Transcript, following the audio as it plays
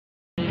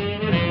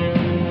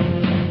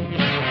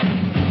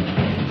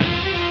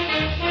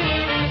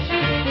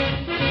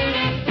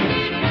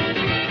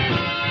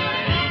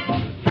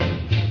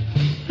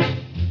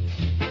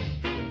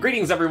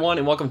Greetings everyone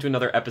and welcome to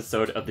another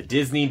episode of the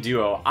Disney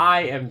Duo.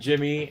 I am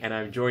Jimmy and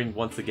I'm joined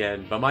once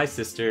again by my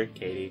sister,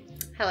 Katie.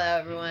 Hello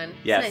everyone.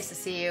 Yes. It's nice to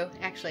see you.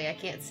 Actually, I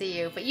can't see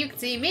you, but you can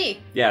see me.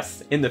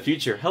 Yes, in the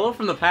future. Hello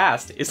from the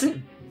past.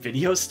 Isn't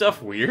video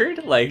stuff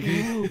weird? Like,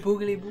 ooh,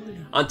 boogly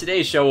boogly. On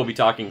today's show we'll be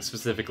talking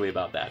specifically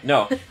about that.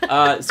 No.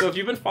 So if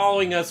you've been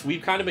following us,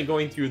 we've kind of been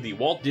going through the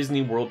Walt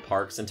Disney World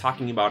parks and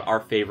talking about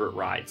our favorite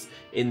rides.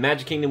 In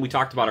Magic Kingdom we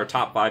talked about our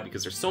top 5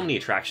 because there's so many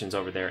attractions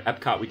over there.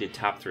 Epcot we did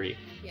top 3.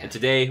 Yeah. And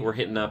today we're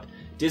hitting up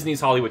Disney's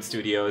Hollywood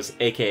Studios,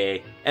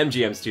 aka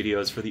MGM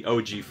Studios for the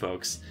OG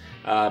folks.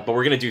 But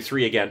we're going to do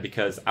 3 again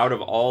because out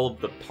of all of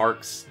the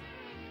parks,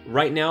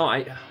 right now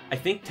I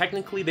think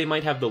technically they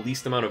might have the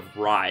least amount of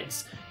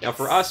rides. Now Yes.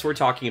 for us, we're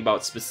talking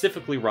about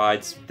specifically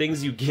rides,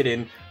 things you get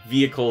in,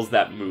 vehicles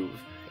that move.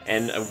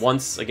 And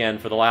once again,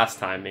 for the last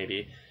time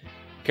maybe,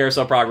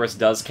 Carousel Progress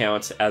does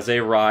count as a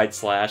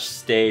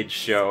ride/stage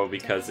show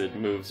because it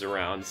moves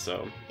around,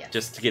 so Yes.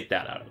 just to get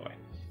that out of the way.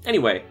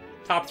 Anyway,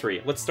 top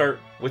 3. Let's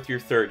start with your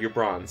third, your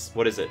bronze.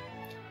 What is it?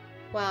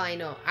 Well, I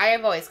know. I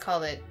have always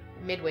called it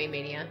Midway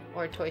Mania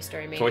or Toy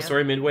Story Mania. Toy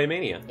Story Midway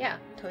Mania. Yeah,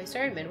 Toy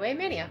Story Midway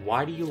Mania.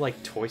 Why do you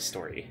like Toy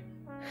Story?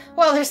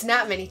 Well, there's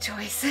not many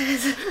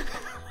choices.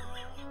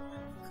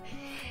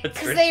 That's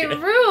Because pretty they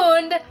good.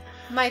 ruined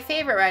my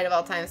favorite ride of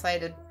all time, so I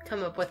had to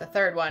come up with a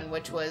third one,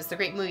 which was the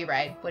Great Movie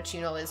Ride, which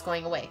you know is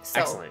going away. So,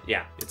 Excellent,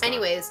 yeah. It's not.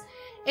 anyways,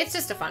 it's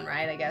just a fun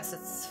ride, I guess.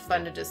 It's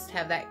fun to just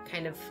have that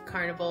kind of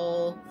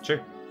carnival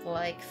Sure.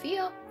 like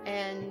feel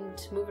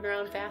and moving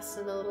around fast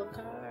in the little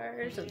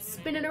cars and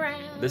spinning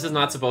around. This is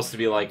not supposed to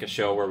be like a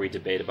show where we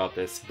debate about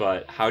this,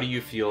 but how do you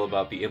feel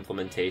about the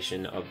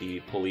implementation of the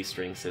pulley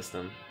string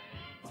system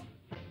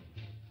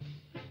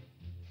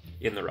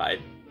in the ride?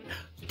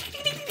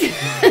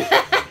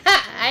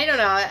 I don't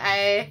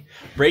know.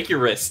 Break your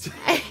wrist.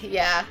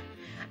 Yeah.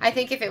 I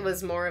think if it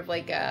was more of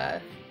like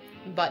a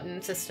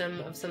button system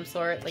of some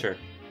sort, like Sure.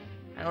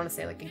 I don't want to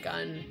say like a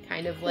gun,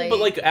 kind of like. But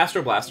like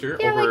Astro Blaster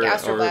Yeah, over like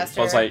Astro or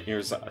Blaster. Buzz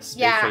Lightyear's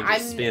Yeah,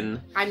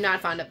 spin. I'm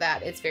not fond of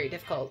that. It's very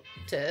difficult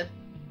to.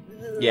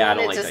 Yeah, I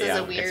don't it like just that. is Yeah,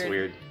 a weird, it's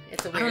weird.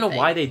 It's a I weird. don't know thing.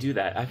 why they do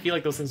that. I feel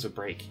like those things would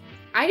break.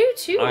 I do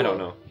too. I don't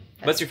know.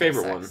 What's your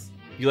favorite one?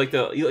 You like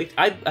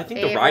I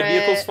think the ride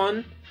Favorite- vehicle's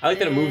fun. I like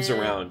that it moves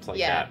around like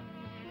yeah. that.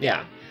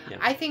 Yeah. Yeah.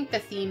 I think the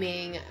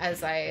theming,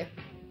 as I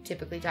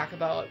typically talk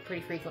about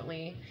pretty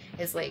frequently,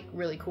 is like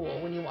really cool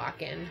when you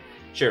walk in.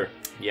 Sure.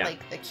 Yeah.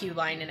 Like the queue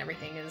line and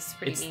everything is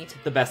pretty It's neat.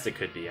 the best it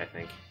could be, I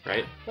think.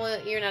 Right? Well,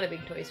 you're not a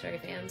big Toy Story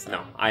fan, so.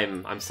 No,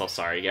 I'm so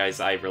sorry, guys.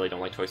 I really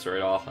don't like Toy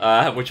Story at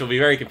all. Which will be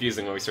very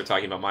confusing when we start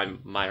talking about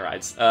my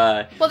rides.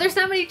 Well, there's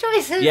not many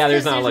choices. Yeah,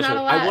 there's 'cause not much. a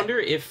lot. I wonder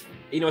if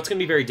it's going to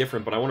be very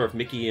different. But I wonder if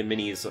Mickey and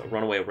Minnie's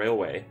Runaway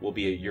Railway will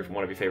be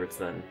one of your favorites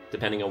then,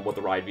 depending on what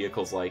the ride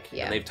vehicle's like.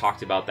 Yeah. And they've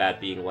talked about that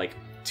being like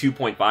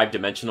 2.5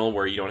 dimensional,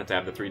 where you don't have to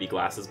have the 3D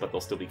glasses, but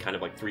they'll still be kind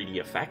of like 3D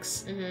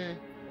effects. Mm-hmm.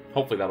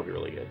 Hopefully, that'll be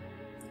really good.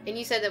 And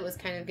you said that was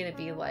kind of going to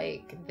be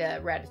like the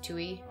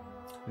Ratatouille.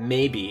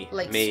 Maybe.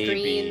 Like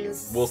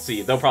screens, We'll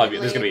see. There'll probably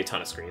there's like- gonna be a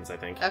ton of screens, I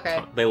think.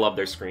 Okay. They love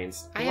their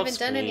screens. I They love haven't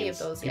done any of screens.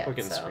 those People yet, are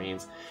getting so-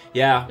 screens.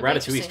 Yeah, It'll be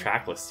Ratatouille's interesting.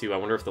 trackless too. I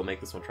wonder if they'll make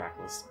this one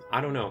trackless.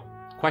 I don't know.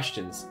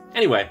 Questions.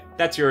 Anyway,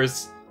 that's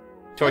yours.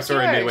 Toy What's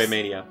Story yours? Midway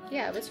Mania.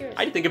 Yeah, what's yours?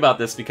 I did think about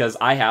this because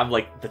I have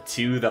like the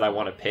 2 that I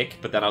want to pick,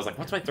 but then I was like,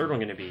 what's my third one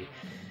gonna be?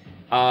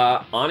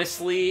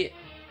 Honestly,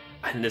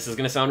 and this is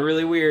gonna sound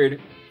really weird,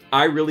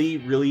 I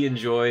really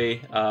enjoy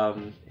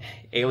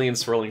Alien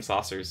Swirling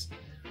Saucers.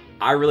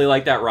 I really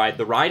like that ride.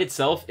 The ride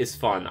itself is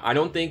fun. I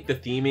don't think the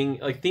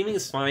theming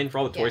is fine for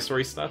all the Toy Yeah.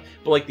 Story stuff,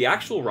 but like the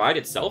actual ride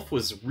itself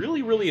was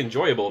really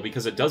enjoyable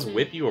because it does Mhm.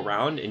 whip you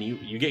around and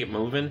you get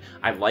moving.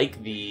 I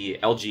like the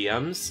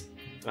LGMs,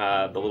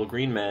 the little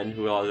green men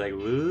who are like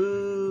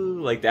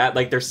woo like that.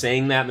 Like they're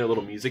saying that and their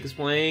little music is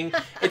playing.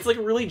 It's like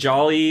a really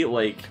jolly,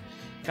 like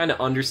kind of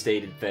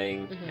understated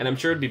thing, Mhm. and I'm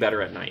sure it'd be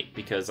better at night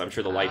because I'm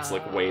sure the lights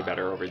look way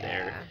better over yeah.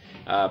 there.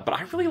 But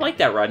I really like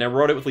that ride, and I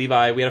rode it with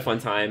Levi. We had a fun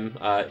time.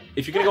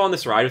 If you're gonna go on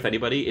this ride with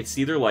anybody, it's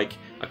either like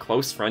a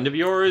close friend of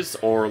yours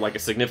or like a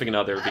significant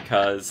other,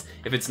 because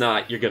if it's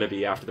not, you're gonna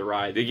be after the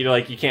ride. You know,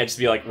 like you can't just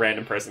be like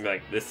random person, be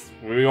like this.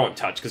 We won't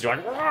touch because you're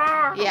like.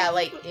 Wah! Yeah,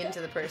 like into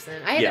the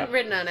person. I haven't Yeah.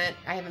 ridden on it.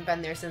 I haven't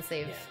been there since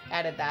they've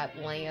added that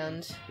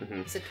land.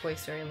 Mhm. It's a Toy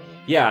Story land.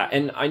 Yeah,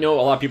 and I know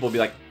a lot of people will be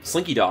like,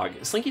 Slinky Dog.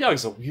 Slinky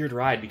Dog's a weird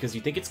ride because you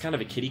think it's kind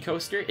of a kiddie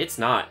coaster. It's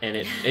not, and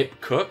it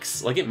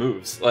cooks, like it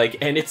moves. Like,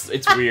 and it's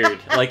weird.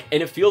 Like,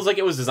 and it feels like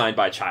it was designed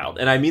by a child.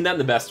 And I mean that in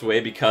the best way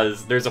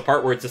because there's a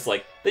part where it's just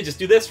like, they just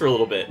do this for a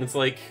little bit. And it's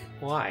like,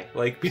 why?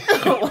 Like,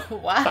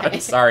 Why? I'm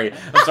sorry,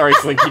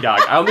 Slinky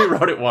Dog. I only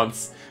rode it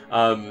once.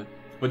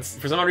 But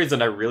for some odd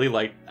reason, I really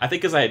liked. I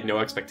think because I had no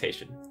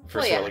expectation for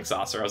Well, yeah. Swirling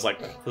Saucer, I was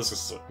like, "This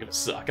is gonna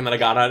suck," and then I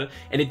got on it,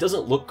 and it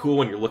doesn't look cool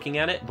when you're looking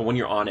at it, but when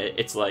you're on it,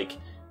 it's like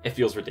it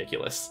feels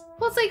ridiculous.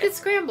 Well, it's like a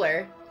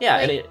scrambler. Yeah,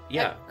 like and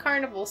a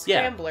carnival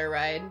scrambler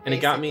ride. And it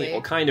got me,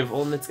 kind of,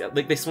 and it's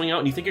like they swing out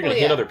and you think you're going to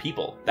hit other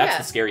people. That's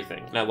the scary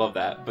thing, and I love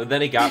that. But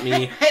then it got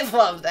me... I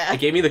love that. It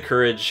gave me the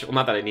courage, well,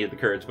 not that I needed the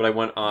courage, but I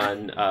went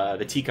on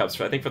the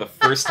teacups, I think for the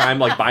first time,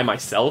 like, by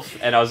myself,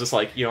 and I was just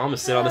like, I'm going to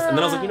sit on this, and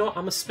then I was like, I'm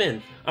going to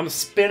spin. I'm going to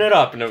spin it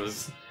up, and it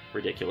was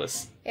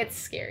ridiculous. It's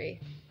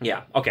scary.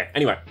 Yeah, okay,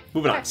 anyway,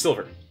 moving on.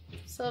 Silver.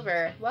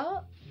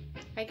 Well,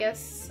 I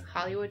guess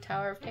Hollywood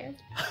Tower of Terror.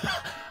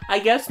 I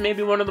guess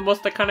maybe one of the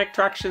most iconic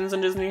attractions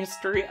in Disney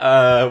history.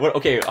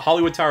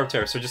 Hollywood Tower of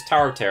Terror. So just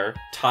Tower of Terror.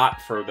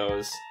 Tot for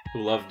those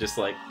who love just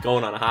like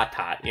going on a hot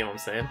tot. You know what I'm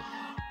saying?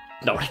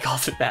 Nobody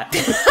calls it that.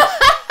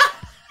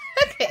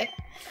 Okay.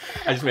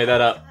 I just made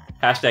that up.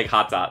 Hashtag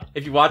hot tot.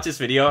 If you watch this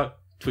video,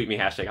 tweet me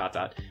hashtag hot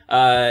tot.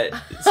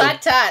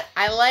 Hot tot.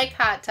 I like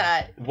hot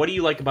tot. What do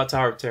you like about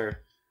Tower of Terror?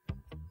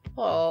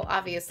 Well,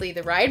 obviously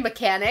the ride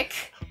mechanic.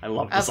 I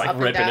love just like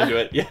ripping into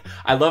it. Yeah,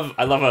 I love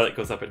how it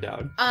goes up and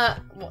down.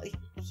 Well,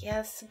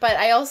 yes, but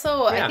I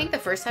also I think the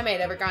first time I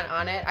had ever gone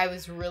on it, I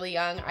was really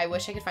young. I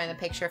wish I could find the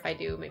picture. If I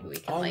do, maybe we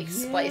can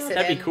splice it.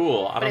 That'd be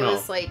cool. I don't know. But it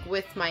was like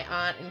with my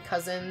aunt and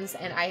cousins,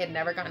 and I had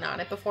never gone on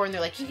it before. And they're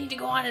like, "You need to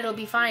go on it. It'll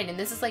be fine." And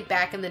this is like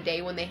back in the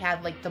day when they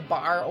had like the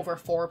bar over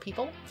 4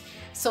 people.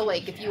 So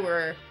like if you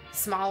were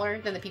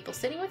smaller than the people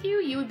sitting with you,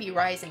 you would be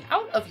rising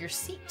out of your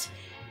seat.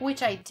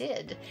 Which I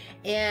did,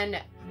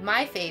 and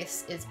my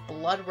face is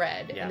blood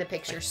red in the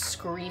picture,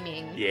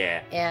 screaming.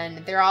 Yeah.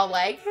 And they're all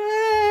like,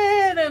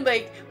 ah, and I'm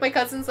like, my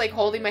cousin's like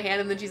holding my hand,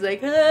 and then she's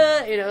like,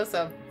 ah,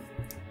 so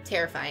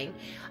terrifying.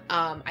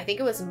 I think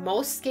it was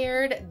most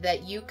scared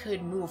that you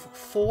could move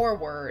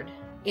forward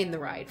in the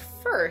ride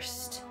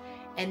first,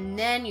 and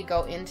then you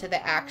go into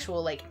the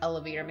actual like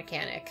elevator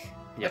mechanic.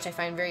 Which I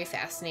find very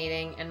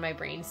fascinating, and my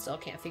brain still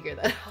can't figure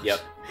that out. Yep.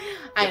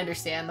 I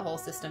understand the whole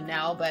system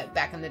now, but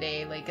back in the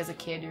day, like as a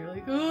kid, you're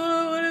like,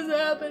 oh, what is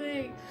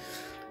happening?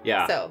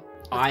 Yeah. So,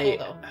 it's cool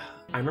though.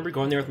 I remember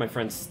going there with my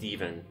friend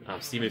Steven.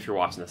 Steven, if you're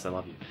watching this, I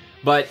love you.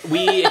 But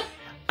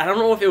I don't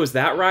know if it was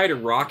that ride or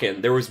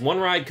Rockin'. There was one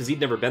ride, because he'd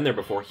never been there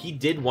before. He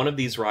did one of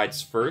these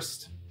rides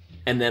first.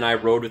 And then I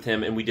rode with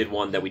him, and we did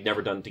one that we'd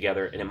never done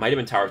together, and it might have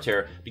been Tower of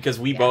Terror, because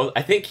we both,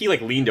 I think he, like,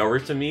 leaned over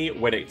to me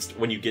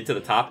when you get to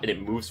the top, and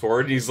it moves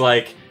forward, and he's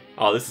like,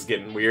 oh, this is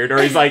getting weird,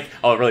 or he's like,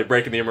 oh, really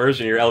breaking the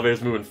immersion, your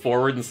elevator's moving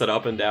forward instead of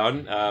up and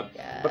down.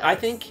 But I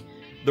think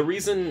the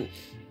reason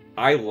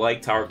I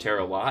like Tower of Terror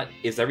a lot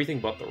is everything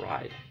but the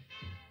ride.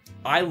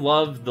 I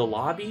love the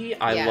lobby,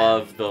 I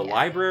love the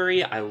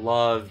library, I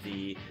love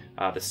the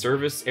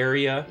service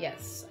area.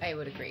 Yes, I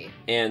would agree.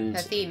 And the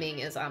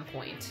theming is on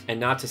point. And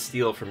not to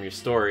steal from your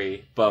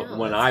story, but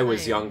when I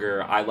was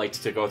younger, I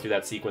liked to go through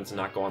that sequence and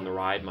not go on the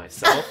ride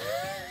myself.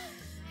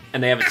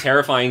 And they have a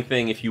terrifying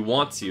thing if you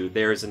want to.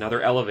 There's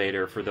another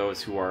elevator for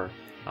those who are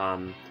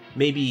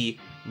maybe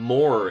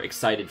more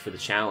excited for the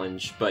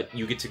challenge, but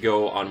you get to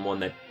go on one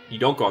that you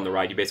don't go on the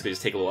ride. You basically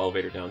just take a little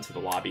elevator down to the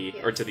lobby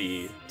or to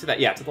the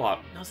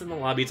lobby. No, it's in the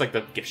lobby. It's like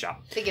the gift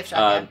shop. The gift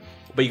shop.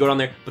 But you go down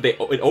there, but it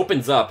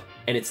opens up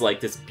and it's like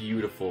this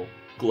beautiful,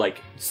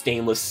 like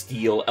stainless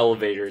steel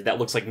elevator that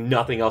looks like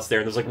nothing else there.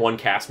 And there's like one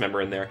cast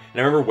member in there,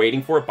 and I remember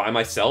waiting for it by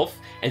myself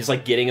and just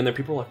like getting in there.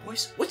 People were like,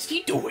 "What's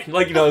he doing?"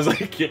 Like, I was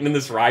like getting in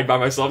this ride by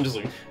myself. I'm just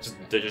like,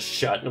 they're just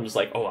shut, and I'm just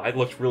like, oh, I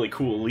looked really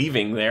cool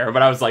leaving there,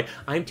 but I was like,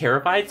 I'm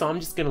terrified, so I'm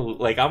just gonna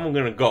I'm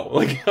gonna go.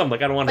 Like, I'm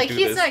like, I don't want to do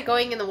this. Like, he's not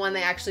going in the one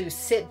they actually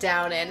sit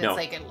down in. No. It's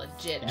like a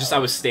legit.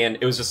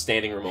 It was just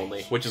standing room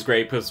only, which is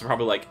great because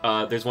probably like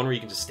there's one where you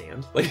can just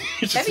stand. Like,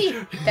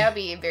 that'd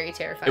be very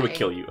terrifying. It would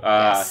kill you.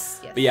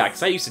 Yes. But yeah,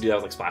 because I used to do that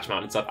with like Splash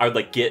Mountain and stuff. I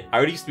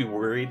would used to be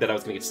worried that I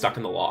was gonna get stuck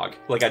in the log.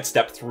 Like, I'd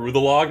step through the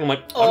log and I'm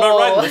like, I'm not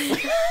riding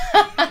this.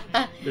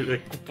 They're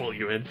like, pull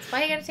you in. That's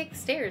why you gotta take the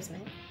stairs,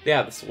 man.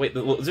 Yeah, there's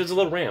a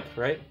little ramp,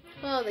 right?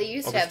 Well, they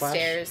used to have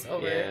stairs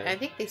over. Yeah. I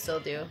think they still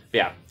do.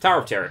 Yeah, Tower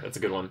of Terror. That's a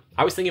good one.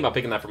 I was thinking about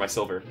picking that for my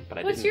silver, but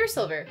I didn't. What's your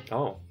silver?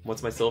 Oh,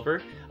 what's my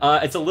silver?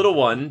 It's a little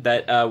one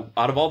that, out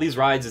of all these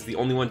rides, is the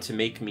only one to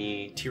make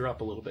me tear up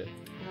a little bit.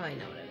 Oh, I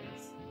know what it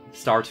is.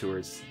 Star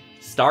Tours.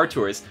 Star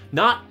Tours.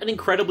 Not an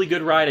incredibly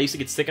good ride. I used to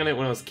get sick on it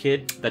when I was a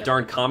kid. That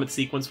darn comet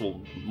sequence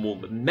will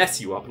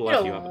mess you up. It'll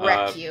F you up.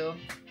 Wreck you.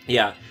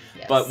 Yeah.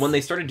 Yes. But when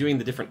they started doing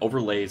the different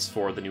overlays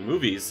for the new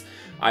movies,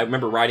 I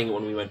remember riding it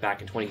when we went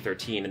back in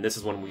 2013, and this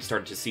is when we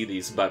started to see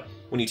these. But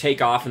when you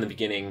take off in the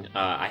beginning,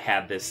 I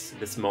had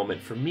this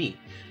moment for me,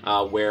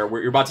 where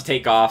you're about to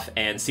take off,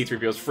 and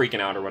C-3PO's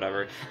freaking out or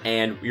whatever,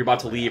 and you're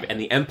about to leave, and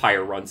the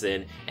Empire runs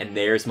in, and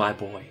there's my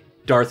boy,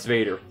 Darth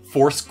Vader,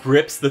 force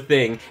grips the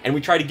thing, and we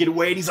try to get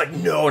away, and he's like,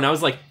 no, and I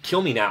was like,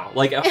 kill me now.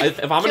 Like,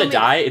 if I'm gonna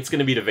die, it's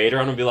gonna be to Vader.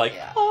 I'm gonna be like,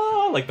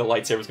 oh, like the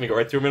lightsaber's gonna go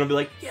right through him, and I'll be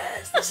like,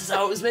 yes, this is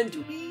how it was meant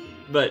to be.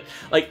 But,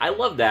 like, I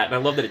love that, and I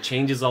love that it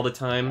changes all the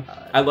time.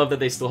 I love that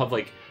they still have,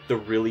 like, the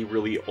really,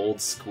 really old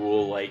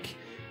school, like,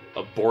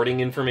 boarding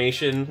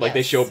information. Like,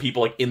 they show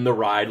people, like, in the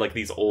ride, like,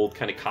 these old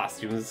kind of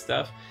costumes and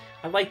stuff.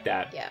 I like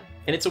that. Yeah.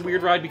 And it's a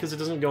weird ride because it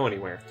doesn't go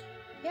anywhere.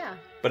 Yeah.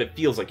 But it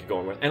feels like you're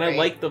going with, and I Right.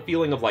 like the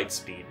feeling of light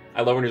speed.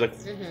 I love when you're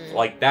Mhm.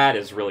 like that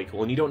is really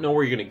cool, and you don't know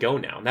where you're gonna go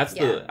now. And that's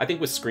Yeah. I think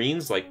with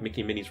screens like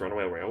Mickey and Minnie's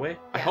Runaway Railway,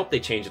 I Yeah. hope they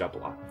change it up a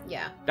lot.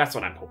 Yeah. That's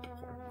what I'm hoping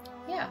for.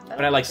 Yeah.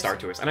 But I like Star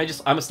Tours, and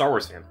I'm a Star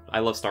Wars fan. I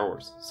love Star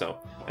Wars, so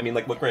I mean,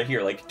 like look right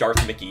here, like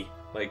Darth Mickey,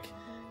 like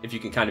if you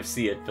can kind of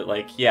see it, but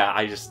like yeah,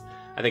 I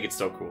think it's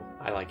so cool.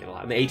 I like it a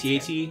lot. And the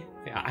AT-AT,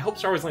 yeah, I hope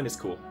Star Wars Land is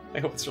cool. I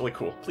hope it's really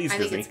cool. Please, I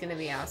Disney. think it's gonna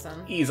be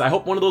awesome. Please, I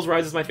hope one of those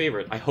rides is my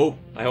favorite. I hope.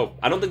 I don't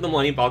think the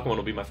Millennium Falcon one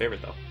will be my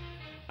favorite though.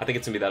 I think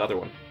it's gonna be that other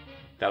one.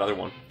 That other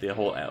one, the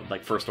whole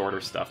like First Order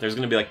stuff. There's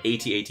gonna be like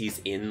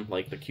AT-ATs in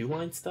like the Q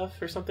line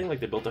stuff or something. Like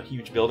they built a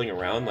huge building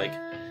around. Like,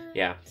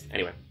 yeah.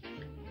 Anyway,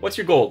 what's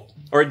your goal?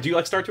 Or do you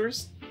like Star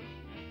Tours?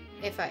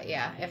 If I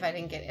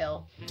didn't get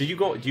ill, Do you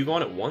go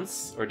on it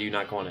once, or do you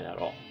not go on it at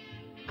all?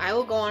 I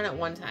will go on it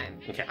one time.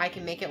 Okay. I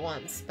can make it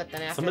once, but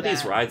then after Some of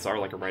these that, rides are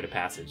like a rite of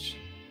passage,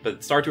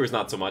 but Star Tours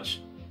not so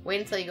much.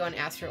 wait until you go on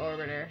Astro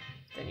Orbiter,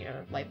 then your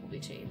life will be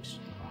changed.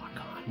 Oh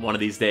god, one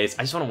of these days,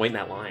 I just want to wait in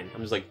that line.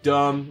 I'm just like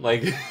dumb.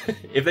 Like,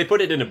 if they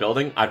put it in a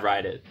building, I'd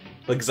ride it.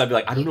 Like, cause I'd be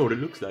like, I don't know what it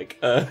looks like.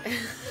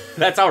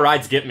 That's how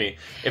rides get me.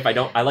 If I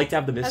don't, I like to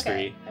have the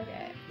mystery.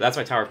 Okay. That's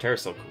why Tower of Terror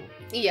is so cool.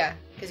 Yeah,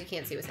 because you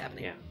can't see what's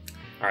happening. Yeah.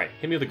 All right,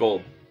 hit me with the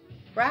gold.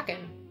 Rockin'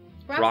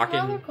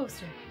 Rockin'. roller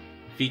coaster.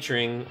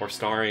 Featuring or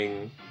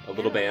starring a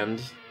little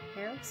band,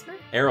 Aerosmith?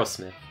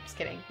 Aerosmith. Just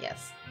kidding.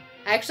 Yes.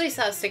 I actually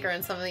saw a sticker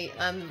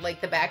on like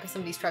the back of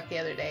somebody's truck the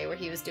other day where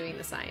he was doing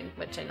the sign,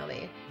 which I know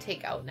they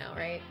take out now,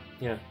 right?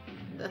 Yeah.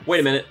 Wait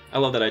a minute, I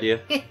love that idea.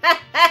 yeah,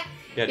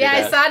 do I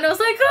that. saw it and I was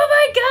like, oh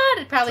my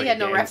god! It probably It's like had a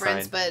no gang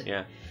reference, sign. but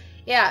yeah.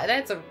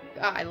 yeah,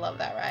 I love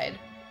that ride.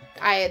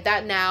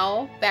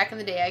 Now back in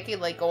the day I could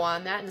like go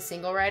on that in a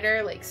single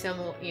rider, like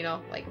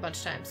like a bunch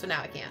of times. So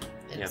now I can't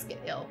and Yeah. just get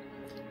ill.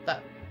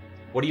 But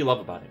What do you love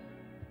about it?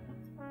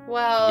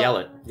 well, Yell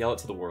it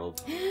to the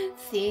world.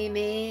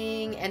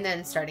 theming and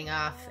then starting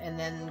off and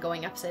then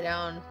going upside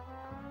down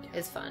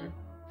is fun.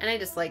 And I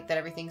just like that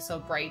everything's so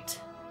bright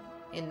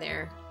in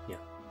there. Yeah.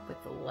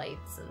 With the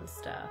lights and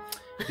stuff.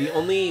 The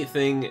only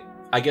thing,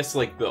 I guess,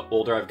 like the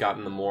older I've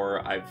gotten, the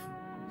more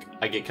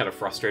I get kind of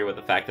frustrated with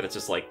the fact that it's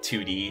just like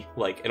 2D.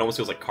 Like it almost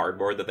feels like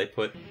cardboard that they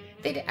put.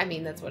 I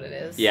mean, that's what it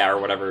is. Yeah, or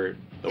whatever,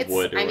 wood or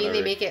whatever. I mean,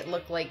 they make it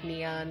look like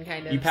neon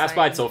kind of. You pass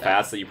by it signs, so but-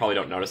 fast that you probably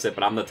don't notice it,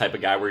 but I'm the type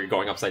of guy where you're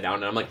going upside down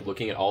and I'm like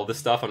looking at all this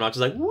stuff. I'm not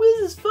just like, "Woo,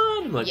 this is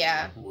fun." I'm like,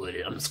 Yeah. "What?"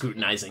 I'm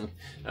scrutinizing.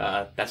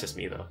 That's just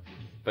me though.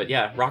 But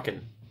yeah,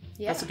 Rockin'.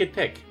 Yeah. That's a good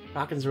pick.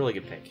 Rockin's a really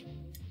good pick.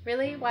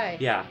 Really? Why?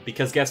 Yeah,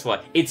 because guess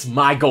what? It's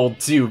my gold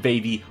too,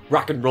 baby.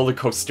 Rockin' Roller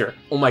Coaster.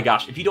 Oh my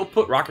gosh, if you don't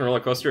put Rockin' Roller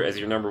Coaster as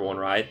your #1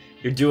 ride,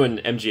 you're doing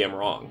MGM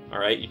wrong,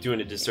 alright? You're doing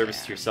a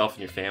disservice to yourself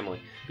and your family.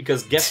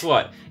 Because guess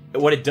what?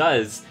 What it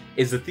does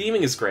is the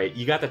theming is great.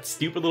 You got that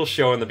stupid little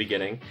show in the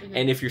beginning,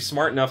 and if you're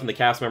smart enough and the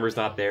cast member's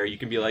not there, you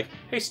can be like,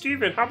 "Hey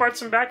Steven, how about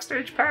some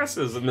backstage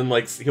passes?" And then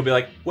like he'll be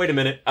like, "Wait a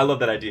minute, I love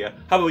that idea.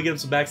 How about we get him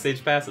some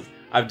backstage passes?"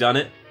 I've done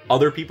it.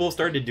 Other people have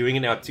started doing it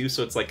now too,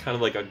 so it's like kind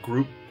of like a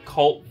group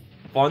cult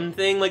fun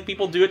thing. Like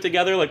people do it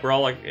together, like we're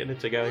all like in it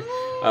together.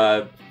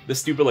 The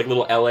stupid like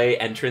little LA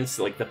entrance,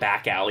 like the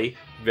back alley,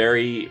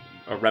 very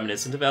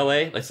reminiscent of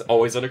LA. It's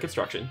always under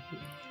construction,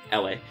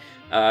 LA.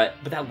 But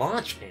that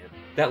launch, man,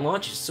 that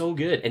launch is so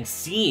good, and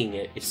seeing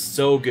it is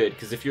so good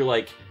because if you're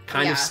like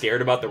kind of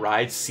scared about the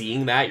ride,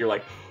 seeing that you're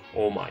like,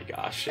 oh my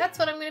gosh. That's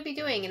what I'm going to be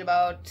doing in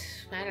about,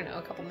 I don't know,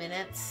 a couple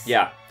minutes.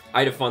 Yeah. I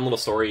had a fun little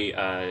story.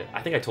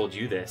 I think I told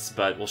you this,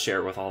 but we'll share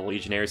it with all the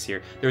Legionnaires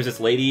here. There was this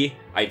lady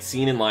I'd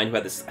seen in line who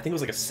had this, I think it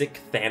was like a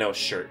sick Thanos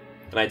shirt.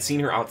 And I'd seen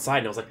her outside,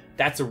 and I was like,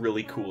 that's a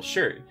really cool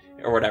shirt,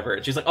 or whatever.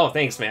 And she's like, oh,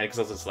 thanks, man. Because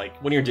I was just like,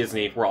 when you're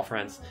Disney, we're all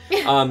friends.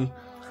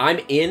 I'm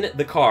in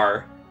the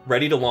car,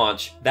 ready to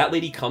launch. That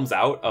lady comes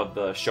out of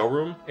the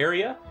showroom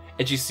area,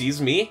 and she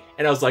sees me,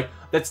 and I was like,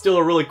 that's still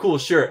a really cool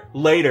shirt.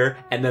 Later,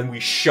 and then we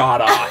shot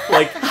off.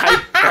 Like,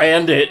 I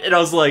planned it, and I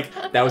was like,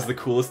 that was the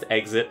coolest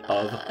exit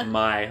of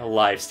my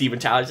life. Steven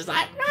Tyler's just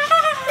like,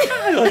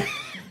 "Ah!" Like,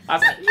 I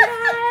was like,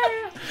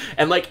 yeah!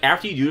 And like,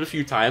 after you do it a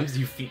few times,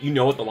 you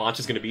know what the launch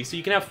is going to be, so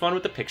you can have fun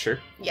with the picture.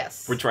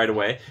 Yes. Which right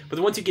away. But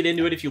then once you get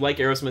into it, if you like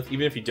Aerosmith,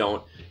 even if you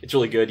don't, it's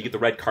really good. You get the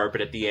red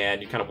carpet at the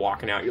end. You're kind of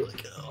walking out. You're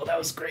like, oh, that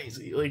was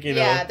crazy. Like, you know.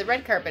 Yeah, the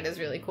red carpet is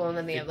really cool, and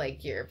then they have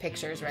like your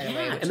pictures right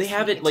away. And they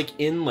have it like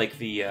in like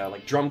the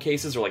like drum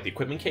cases or like the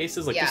equipment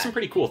cases. Like there's some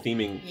pretty cool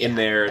theming in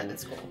there. That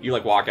is cool. You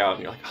like walk out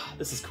and you're like, oh,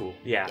 this is cool.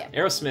 Yeah.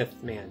 Yeah.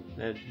 Aerosmith, man,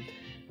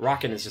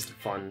 Rockin' is just a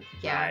fun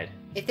ride.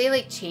 If they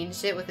like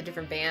changed it with a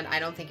different band, I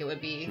don't think it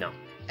would be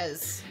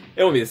as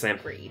It won't be the same.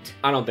 great.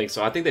 I don't think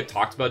so. I think they've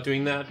talked about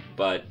doing that,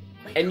 but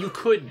and you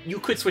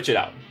could switch it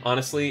out.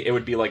 Honestly, it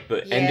would be like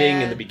the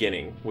ending and the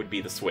beginning would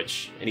be the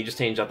switch, and you just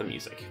change out the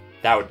music.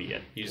 That would be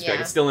it. You just be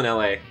like, it's still in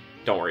LA.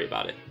 Don't worry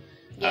about it.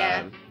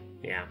 Yeah.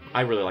 Yeah.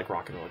 I really like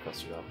Rockin' Roller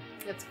Coaster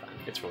though. It's fun.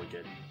 It's really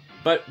good.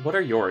 But what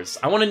are yours?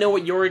 I want to know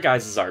what your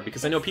guys's are,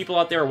 because I know people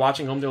out there are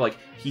watching home, they're like,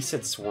 he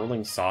said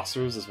swirling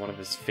saucers is one of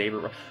his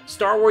favorite...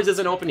 Star Wars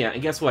isn't open yet,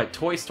 and guess what?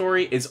 Toy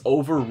Story is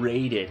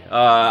overrated.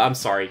 I'm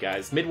sorry,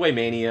 guys. Midway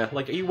Mania,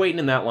 like, are you waiting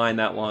in that line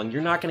that long?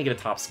 You're not going to get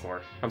a top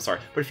score. I'm sorry.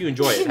 But if you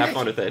enjoy it, have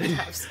fun with it.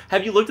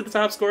 Have you looked at the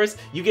top scores?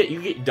 You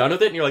get done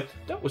with it, and you're like,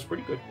 that was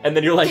pretty good. And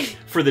then you're like,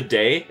 for the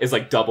day, is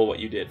like double what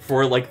you did.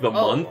 For like the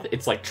month,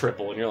 it's like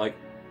triple, and you're like,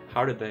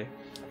 how did they...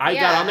 I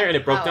got on there, and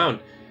it broke down.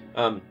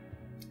 I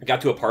got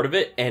to a part of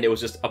it, and it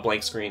was just a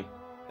blank screen.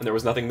 And there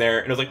was nothing there,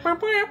 and it was like...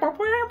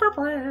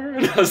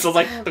 And I was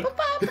like...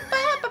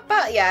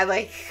 Yeah,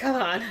 like, come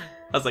on.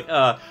 I was like,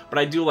 but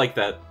I do like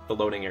that the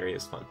loading area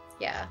is fun.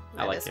 Yeah,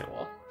 I like it.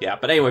 Cool. Yeah,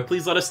 but anyway,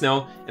 please let us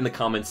know in the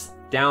comments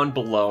down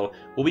below.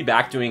 We'll be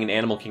back doing an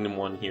Animal Kingdom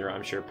one here,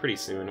 I'm sure, pretty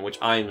soon, which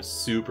I'm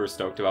super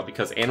stoked about,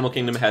 because Animal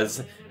Kingdom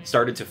has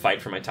started to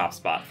fight for my top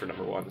spot for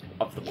 #1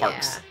 of the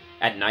parks.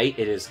 At night,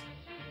 it is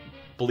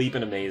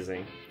bleeping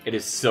amazing. It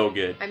is so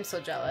good. I'm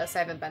so jealous. I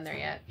haven't been there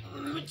yet.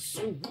 It's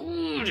so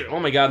good. Oh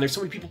my god, and there's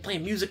so many people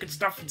playing music and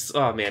stuff.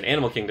 Oh man,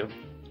 Animal Kingdom.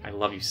 I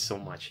love you so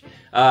much.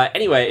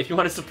 Anyway, if you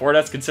want to support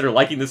us, consider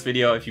liking this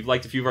video. If you've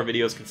liked a few of our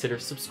videos, consider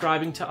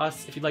subscribing to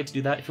us if you'd like to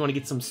do that. If you want to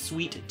get some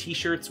sweet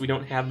t-shirts, we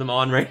don't have them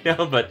on right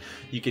now, but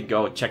you can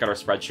go check out our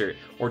Spreadshirt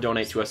or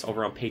donate to us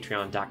over on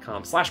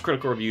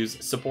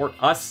patreon.com/criticalreviews. Support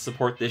us,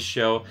 support this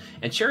show,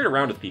 and share it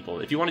around with people.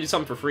 If you want to do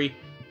something for free,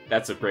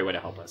 that's a great way to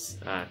help us.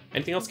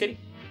 Anything else, Katie?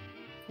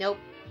 Nope.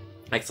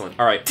 Excellent.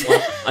 All right.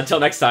 Well, until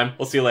next time,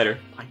 we'll see you later.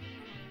 Bye.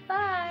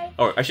 Bye.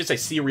 Or I should say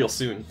see you real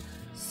soon.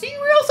 See you